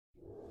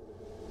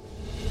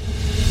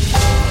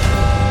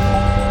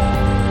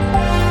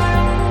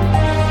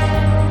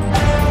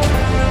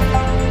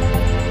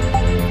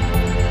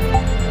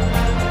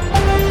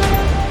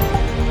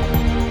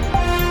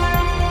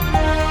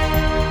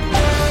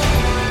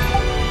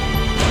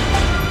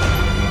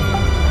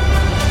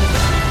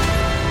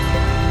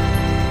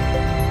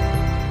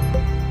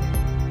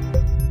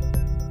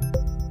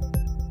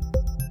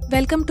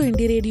Welcome to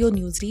Indie Radio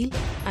Newsreel.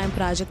 I am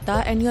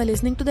Prajakta and you are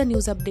listening to the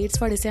news updates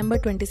for December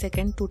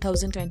 22nd,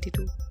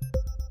 2022.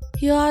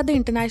 Here are the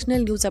international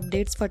news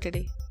updates for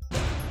today.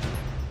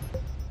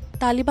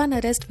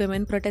 Taliban arrest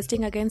women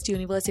protesting against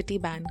university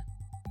ban.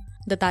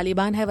 The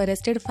Taliban have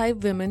arrested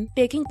 5 women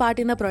taking part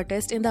in a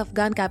protest in the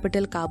Afghan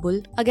capital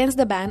Kabul against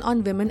the ban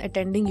on women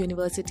attending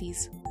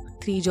universities.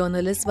 3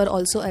 journalists were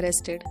also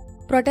arrested.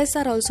 Protests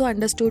are also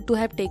understood to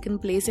have taken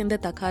place in the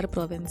Takhar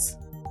province.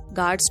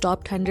 Guards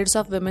stopped hundreds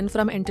of women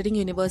from entering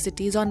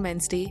universities on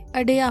Wednesday,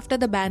 a day after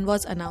the ban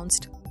was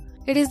announced.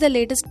 It is the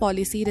latest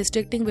policy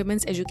restricting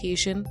women's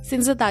education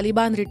since the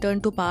Taliban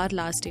returned to power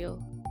last year.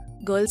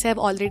 Girls have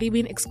already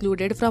been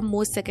excluded from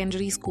most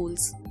secondary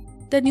schools.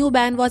 The new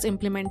ban was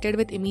implemented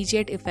with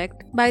immediate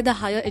effect by the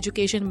Higher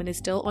Education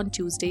Minister on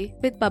Tuesday,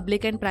 with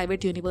public and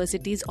private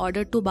universities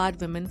ordered to bar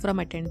women from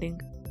attending.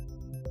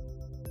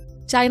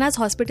 China's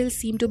hospitals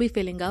seem to be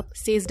filling up,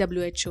 says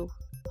WHO.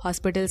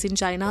 Hospitals in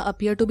China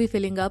appear to be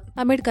filling up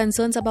amid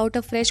concerns about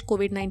a fresh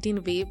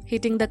COVID-19 wave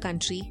hitting the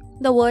country,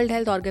 the World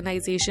Health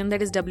Organization,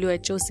 that is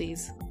WHO,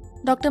 says.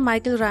 Dr.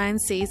 Michael Ryan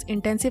says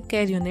intensive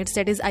care units,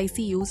 that is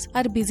ICUs,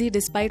 are busy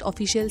despite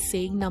officials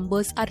saying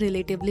numbers are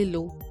relatively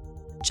low.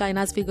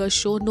 China's figures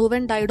show no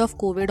one died of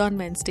COVID on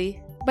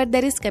Wednesday, but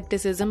there is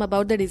skepticism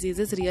about the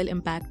disease's real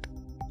impact.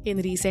 In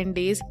recent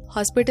days,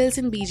 hospitals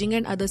in Beijing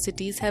and other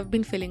cities have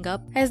been filling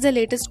up as the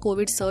latest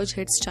COVID surge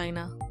hits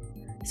China.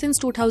 Since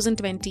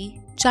 2020,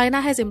 China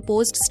has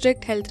imposed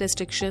strict health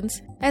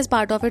restrictions as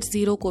part of its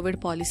zero COVID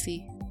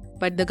policy.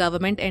 But the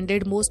government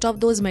ended most of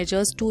those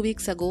measures 2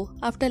 weeks ago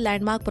after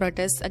landmark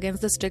protests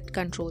against the strict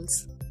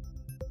controls.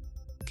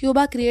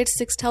 Cuba creates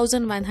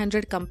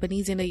 6,100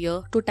 companies in a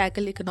year to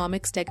tackle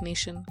economic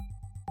stagnation.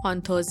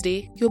 On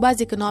Thursday, Cuba's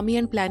Economy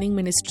and Planning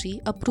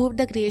Ministry approved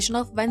the creation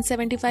of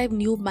 175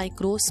 new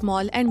micro,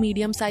 small and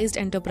medium-sized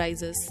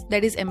enterprises,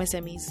 that is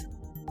MSMEs.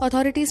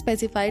 Authorities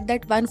specified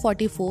that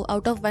 144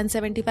 out of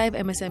 175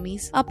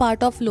 MSMEs are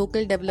part of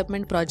local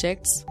development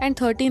projects and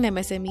 13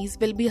 MSMEs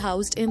will be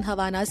housed in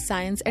Havana's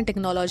Science and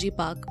Technology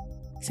Park.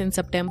 Since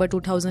September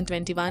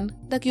 2021,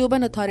 the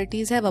Cuban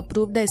authorities have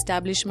approved the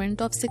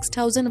establishment of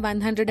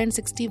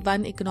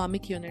 6,161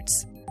 economic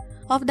units.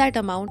 Of that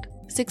amount,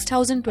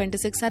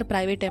 6,026 are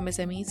private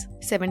MSMEs,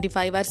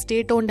 75 are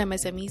state-owned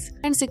MSMEs,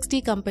 and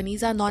 60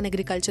 companies are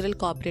non-agricultural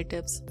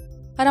cooperatives.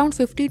 Around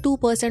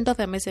 52% of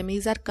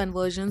MSMEs are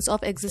conversions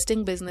of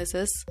existing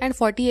businesses and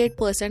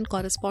 48%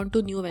 correspond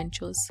to new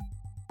ventures.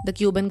 The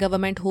Cuban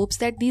government hopes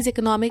that these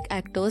economic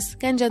actors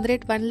can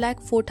generate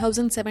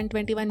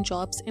 104,721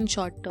 jobs in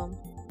short term.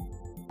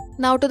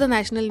 Now to the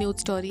national news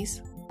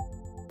stories.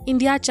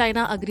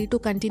 India-China agree to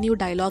continue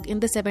dialogue in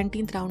the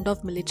 17th round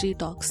of military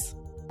talks.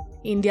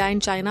 India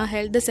and China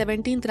held the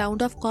 17th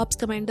round of Corps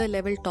Commander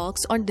level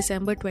talks on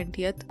December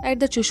 20th at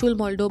the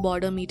Chushul-Moldo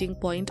border meeting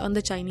point on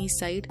the Chinese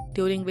side,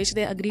 during which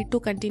they agreed to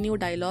continue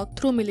dialogue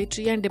through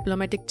military and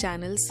diplomatic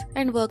channels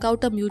and work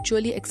out a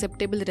mutually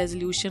acceptable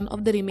resolution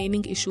of the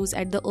remaining issues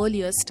at the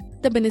earliest,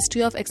 the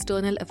Ministry of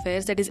External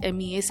Affairs, that is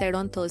MEA, said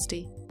on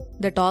Thursday.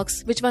 The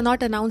talks, which were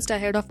not announced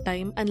ahead of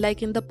time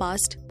unlike in the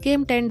past,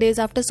 came 10 days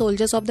after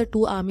soldiers of the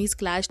two armies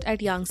clashed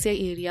at Yangtze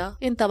area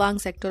in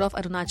Tawang sector of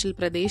Arunachal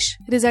Pradesh,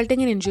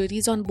 resulting in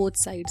injuries on both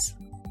sides.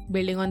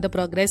 Building on the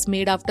progress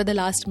made after the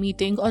last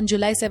meeting on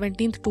July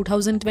 17,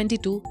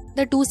 2022,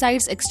 the two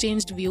sides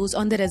exchanged views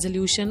on the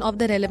resolution of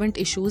the relevant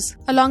issues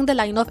along the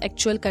line of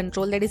actual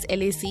control, that is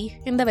LAC,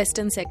 in the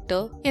western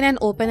sector in an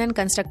open and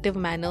constructive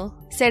manner,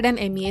 said an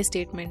MEA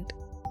statement.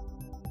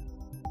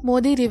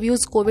 Modi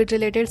reviews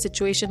COVID-related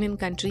situation in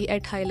country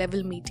at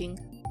high-level meeting.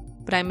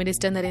 Prime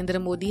Minister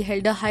Narendra Modi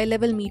held a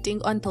high-level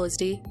meeting on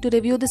Thursday to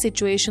review the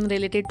situation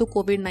related to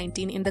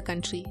COVID-19 in the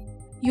country.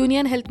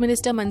 Union Health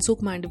Minister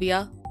Mansukh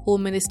Mandavia,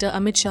 Home Minister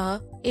Amit Shah,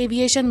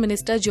 Aviation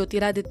Minister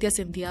Jyotiraditya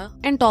Scindia,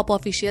 and top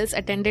officials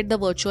attended the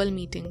virtual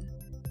meeting.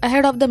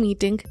 Ahead of the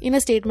meeting, in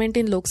a statement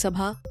in Lok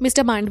Sabha,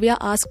 Mr. Mandavia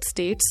asked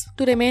states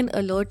to remain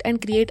alert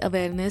and create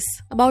awareness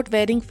about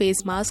wearing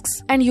face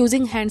masks and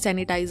using hand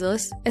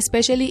sanitizers,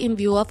 especially in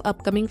view of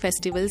upcoming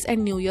festivals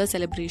and New Year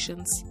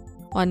celebrations.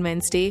 On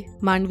Wednesday,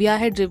 Mandavia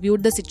had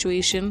reviewed the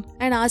situation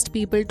and asked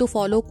people to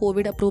follow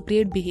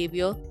COVID-appropriate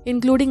behavior,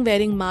 including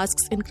wearing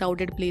masks in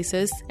crowded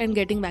places and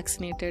getting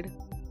vaccinated.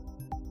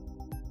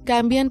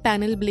 Gambian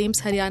panel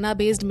blames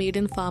Haryana-based Made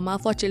in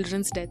Pharma for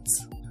children's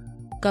deaths.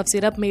 Cough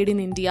syrup made in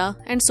India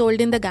and sold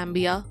in the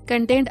Gambia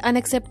contained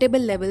unacceptable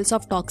levels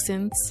of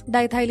toxins,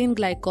 diethylene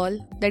glycol,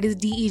 that is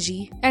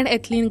DEG, and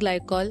ethylene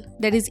glycol,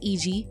 that is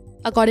EG,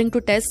 according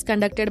to tests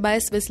conducted by a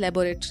Swiss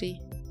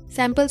laboratory.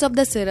 Samples of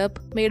the syrup,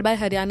 made by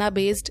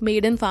Haryana-based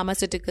Maiden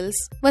Pharmaceuticals,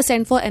 were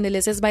sent for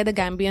analysis by the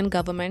Gambian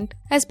government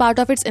as part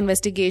of its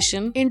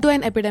investigation into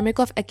an epidemic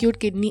of acute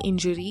kidney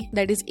injury,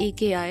 that is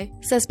AKI,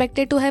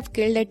 suspected to have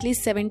killed at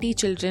least 70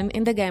 children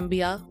in the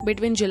Gambia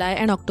between July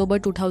and October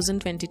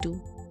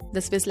 2022. The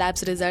Swiss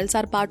lab's results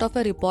are part of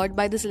a report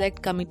by the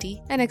Select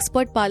Committee, an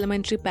expert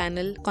parliamentary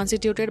panel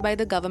constituted by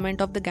the government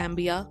of the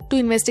Gambia to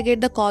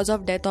investigate the cause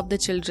of death of the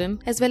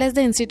children as well as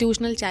the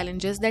institutional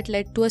challenges that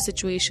led to a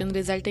situation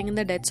resulting in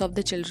the deaths of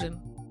the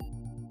children.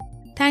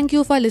 Thank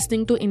you for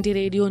listening to Indie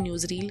Radio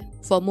Newsreel.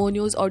 For more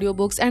news,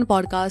 audiobooks, and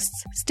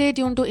podcasts, stay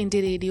tuned to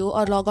Indie Radio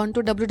or log on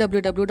to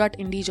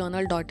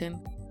www.indiejournal.in.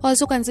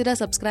 Also consider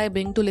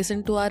subscribing to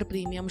listen to our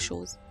premium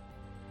shows.